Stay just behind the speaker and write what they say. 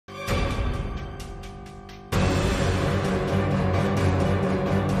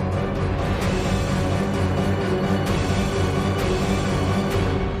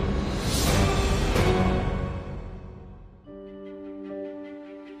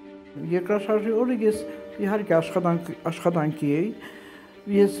Երկրաշարժի օրը ես իհարկե աշխատանքի էի,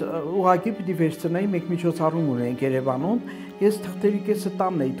 ես ուղղակի պիտի վերցնեի մեկ միջոցառում ունենք Երևանում, ես թղթերի կեսը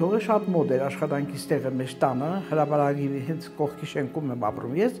տանն էի թողել, շատ մոդ էր աշխատանքիս տեղը մեր տանը, հրապարակի հենց կողքի շենքում եմ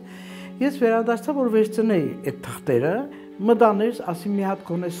ապրում ես վերադարձա, որ վերցնեի այդ թղթերը, մտաներ, ասի մի հատ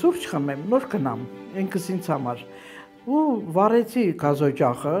գոնե սուրճ խմեմ, նոր գնամ, ինքս ինձ համար, ու վառեցի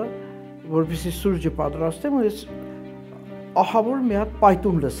գազօջախը, որպեսզի սուրճը պատրաստեմ, ու ես ահավոր մի հատ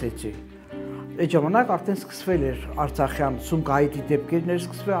պայթուն լսեցի։ Այդ ժամանակ արդեն սկսվել էր Արցախյան Սումգայիթի դեպքերն էր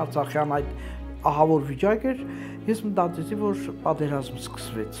սկսվել, Արցախյան այդ ահավոր վիճակ էր, ես մտածեցի, որ պատերազմ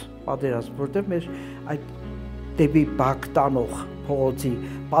սկսվեց, որտեղ մեր այդ դեպի բակ տանող փողոցի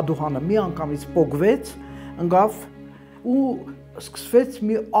պատուհանը մի անգամից պոկվեց, ընկավ ու սկսվեց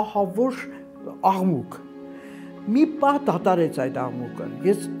մի ահավոր աղմուկ։ Մի պահ դադարեց այդ աղմուկը։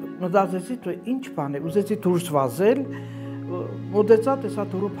 Ես մտածեցի, թե ինչ բան է, ուզեցի դուրս վազել, մոտեցա, տեսա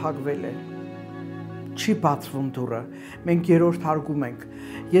դուռը փակվել է։ Չի բացվում դուռը, մենք երրորդ հարկում ենք,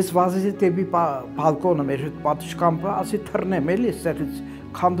 ես վազեցի դեպի բալկոնը, մեր պատշգամբը, ասի թռնեմ էլի, այստեղից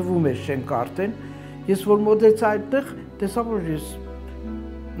քանդվում էր շենքը արդեն, ես որ մոտեցա այդտեղ, տեսա, որ ես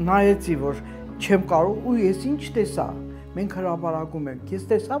նայեցի, որ չեմ կարող, ու ես ինչ տեսա, մենք հրապարակում ենք, ես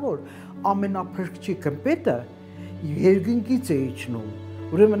տեսա, որ ամենափրկչի գմբեթը երկնքից է իջնում,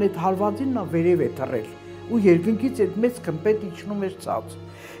 ուրեմն այդ հարվածին նա վերև է թռել, ու երկնքից այդ մեծ գմբեթ իջնում էր ցած։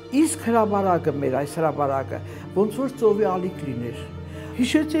 Իսկ հրապարակը մեր այս հրապարակը ոնց որ ծովի ալիք լիներ։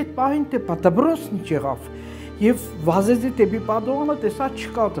 Հիշեցի այդ պահին թե դպրոցն ինչ եղավ եւ վազեցի դեպի պատողանը, տեսա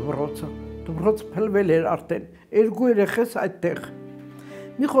չկա դպրոցը։ Դպրոցը փլվել էր արդեն, երկու երեխես այդտեղ։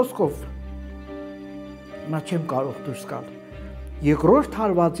 Մի խոսքով նա չեմ կարող դուրս գալ։ Երկրորդ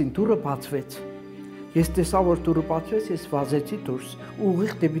հարվածին դուռը բացվեց։ Ես տեսա, որ դուռը բացվեց, ես վազեցի դուրս,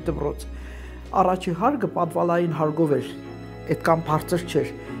 ուղիղ դեպի դպրոց։ Առաջի հարկը պատվալային հարկով էր, այդքան բարձր չէր։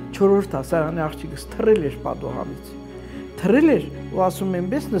 Չորրորդ հասարանի աղջիկս թռել էր պատուհանից։ Թռել էր ու ասում եմ,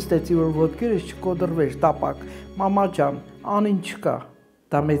 պես նստեցի, որ ոտքերս չկոտրվեր, տապակ, մամա ջան, անին չկա,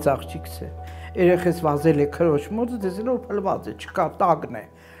 դա մեծ աղջիկս է։ Երեխես վազել է քրոջ մոտ, տեսել որ փլված է, չկա, տագն է։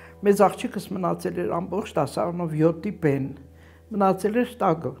 Մեծ աղջիկս մնացել էր ամբողջ դասարանով 7-ի բեն, մնացել էր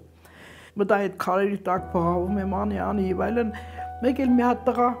տագը։ Մտա այդ քարերի տակ բղավում եմ, անի եւ այլն, մեկ էլ մի հատ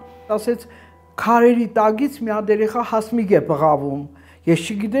տղա ասեց քարերի տակից մի հատ երեխա հասմիկ է բղավում։ Ես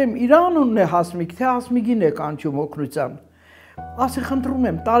չգիտեմ, իր անունն է հասմիկ, թե հասմիկին է կանչում օգնության։ Ասի խնդրում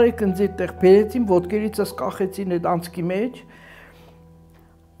եմ, տարեք ինձ այդտեղ բերեցին, ոտքերիցս կախեցին այդ անցքի մեջ։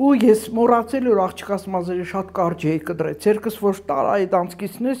 Ու ես մոռացել որ աղջկաս մազերը շատ կարճ էի կտրել, ցերկս որ տարա այդ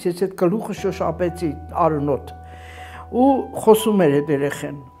անցքիցնես, ես այդ գլուխը շոշափեցի արունոտ։ Ու խոսում էր այդ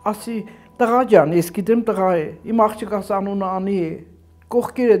երեխեն։ Ասի տղա ջան, ես գիտեմ տղա է, իմ աղջկաս անունը Անի է։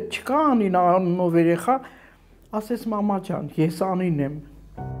 Կողքերը չկա Անին անունով երեխա, ասես մամա ջան, ես Անին եմ։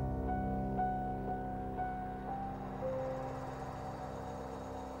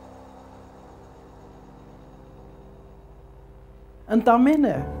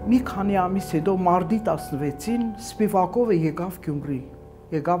 Ընդամենը մի քանի ամիս հետո մարտի 16-ին Սպիվակովը եկավ Գյումրի,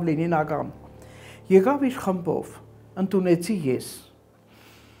 եկավ Լենինական, եկավ իր խմբով, ընդունեցի ես,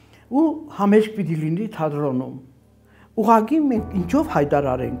 ու համերգ պիտի լինի թատրոնում, ուղղակի մենք ինչով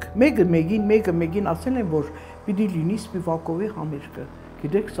հայտարարենք, մեկը մեկին ասել են, որ պիտի լինի Սպիվակովի համերգը,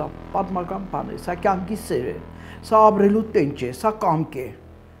 գիտեք, սա պատմական բան է, սա կյանքի սեր է, սա ապրելու տենչ է, սա կամք է,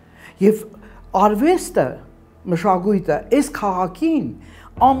 և արվեստը մշակույթը այս քաղաքին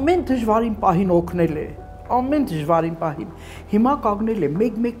ամեն դժվարին պահին օգնել է, ամեն դժվարին պահին։ Հիմա կանգնել է,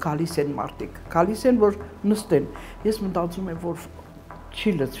 մեկ գալիս են մարդիկ, գալիս են, որ նստեն։ Ես մտածում եմ, որ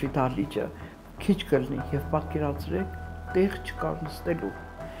չի լցվի դահլիճը, քիչ կլինի եւ պատկերացրեք, տեղ չկար նստելու։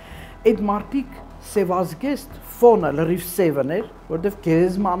 Այդ մարդիկ սևազգեստ ֆոնը լրիվ սևն էր, որտեղ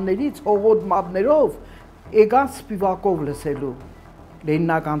գերեզմաններից հողոտ մատներով եկան Սպիվակով լսելու։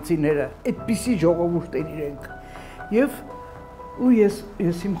 Լենինականցիները, այդպիսի ժողովուրդ են իրենք։ Եվ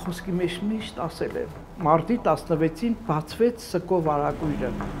ես իմ խոսքի մեջ միշտ ասել եմ, մարտի 16-ին բացվեց Սկո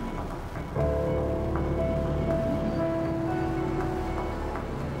վարագույրը։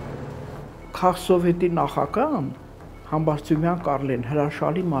 Քաղսովետի նախագահան Համբարձումյան Կարլեն,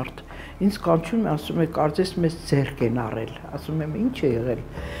 հրաշալի մարդ, ինձ կանչում է, ասում է, կարծես մեզ ձեռք են առել, ասում եմ, ինչ է եղել,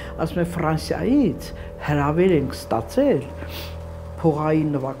 ասում է, Ֆրանսիայից հրավեր ենք ստացել, փողային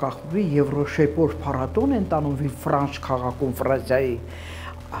նվագախմբի Եվրոշեպոր փառատոն են տանում Վիլֆրանշ քաղաքում Ֆրանսիայի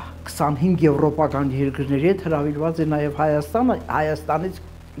 25 եվրոպական երկրների հետ հրավիրված է նաև Հայաստանը, Հայաստանից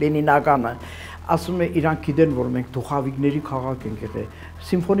Լենինականը, ասում է իրանք գիտեն, որ մենք դուխավիկների քաղաք ենք եղել,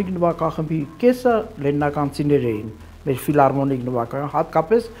 սիմֆոնիկ նվագախմբի կեսը լենինականցիներ էին, մեր ֆիլհարմոնիկ նվագախմբը,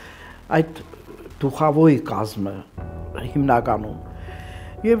 հատկապես այդ դուխավոյի կազմը հիմնականում։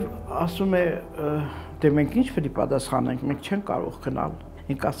 Եվ ասում է, դե մենք ինչ պետք է պատասխանենք, մենք չենք կարող գնալ։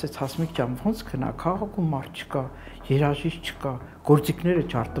 Ինք ասեց Հասմիկ ջան, ոնց գնա, քաղաքում մարդ չկա, երաժիշտ չկա, գործիքները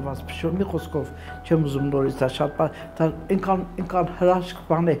ջարդված փշոր, մի խոսքով չեմ ուզում նորից դա շատ դա ինքան հրաշք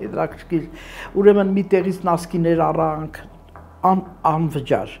բան է հետաքրքիր։ Ուրեմն մի տեղից նասկիներ առանք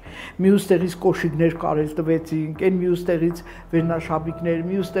անվճար, մյուս տեղից կոշիկներ կարել տվեցինք, այն մյուս տեղից վերնաշաբիկներ,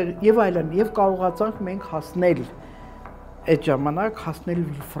 մյուս տեղ եւ այլն, եւ կարողացանք մենք հասնել այդ ժամանակ հասնել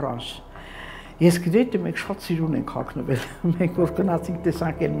Վիլֆրանշ։ Ես գիտեի, թե մենք շատ սիրուն ենք հագնվել, մենք որ գնացինք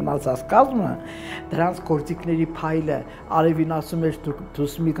տեսանք այն մնացած կազմը, դրանց գործիքների փայլը, արևին ասում էր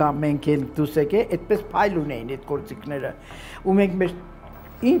դուս մի կա մենք էլ դուս եկե, այդպես փայլ ունեին այդ գործիքները, ու մենք մեր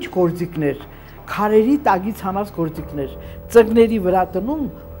ինչ գործիքներ, քարերի տագից հանած գործիքներ, ծգների վրա տնում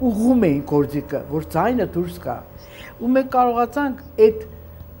ուղում էին գործիքը, որ ձայնը դուրս գա, ու մենք կարողացանք այդ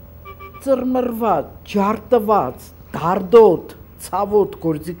ծռմռված, ջարդված, դարդոտ, ցավոտ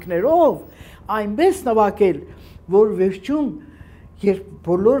գործիքներով այնպես նվագել, որ վերջում, երբ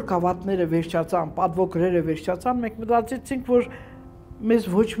բոլոր գավաթները վերջացան, պատվոգրերը վերջացան, մենք մտածեցինք, որ մեզ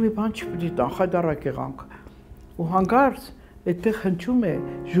ոչ մի բան չպետք է տան, խայտարակ եղանք։ Ու հանկարծ այդտեղ հնչում է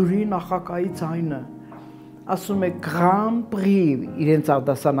ժյուրիի նախագահի ձայնը, ասում է Grand Prix իրենց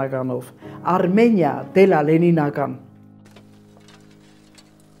արտասանականով, Արմենիա, դելա լենինական։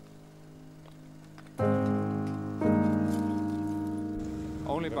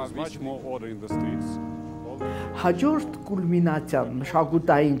 Much more order in the streets. Հաջորդ կուլմինացիան,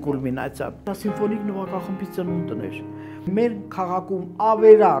 մշակութային կուլմինացիան, դա սիմֆոնիկ նվագախմբի ծնունդն էր։ Մեր քաղաքում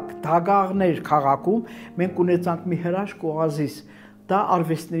ավերակ, դագաղներ քաղաքում մենք ունեցանք մի հրաշք օազիս, դա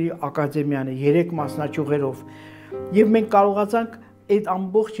արվեստների ակադեմիան է 3 մասնաճյուղերով։ Եվ մենք կարողացանք այդ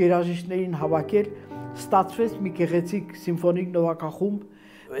ամբողջ երաժիշտներին հավաքել, ստացվեց մի գեղեցիկ սիմֆոնիկ նվագախումբ,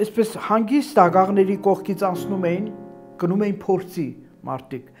 այսպես հանգիստ դագաղների կողքից անցնում էին, գնում էին փորձի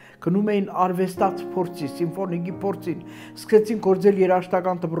մարդիկ, գնում էին արվեստած փորձի, սիմֆոնիկի փորձին, սկսեցին գործել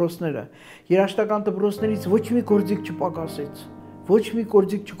երաժշտական դպրոցները։ Երաժշտական դպրոցներից ոչ մի գործիք չպակասեց, ոչ մի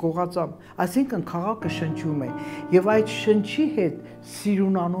գործիք չկողացավ, այսինքն քաղաքը շնչում է, եւ այդ շնչի հետ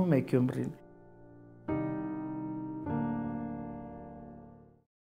սիրունանում է Գյումրին։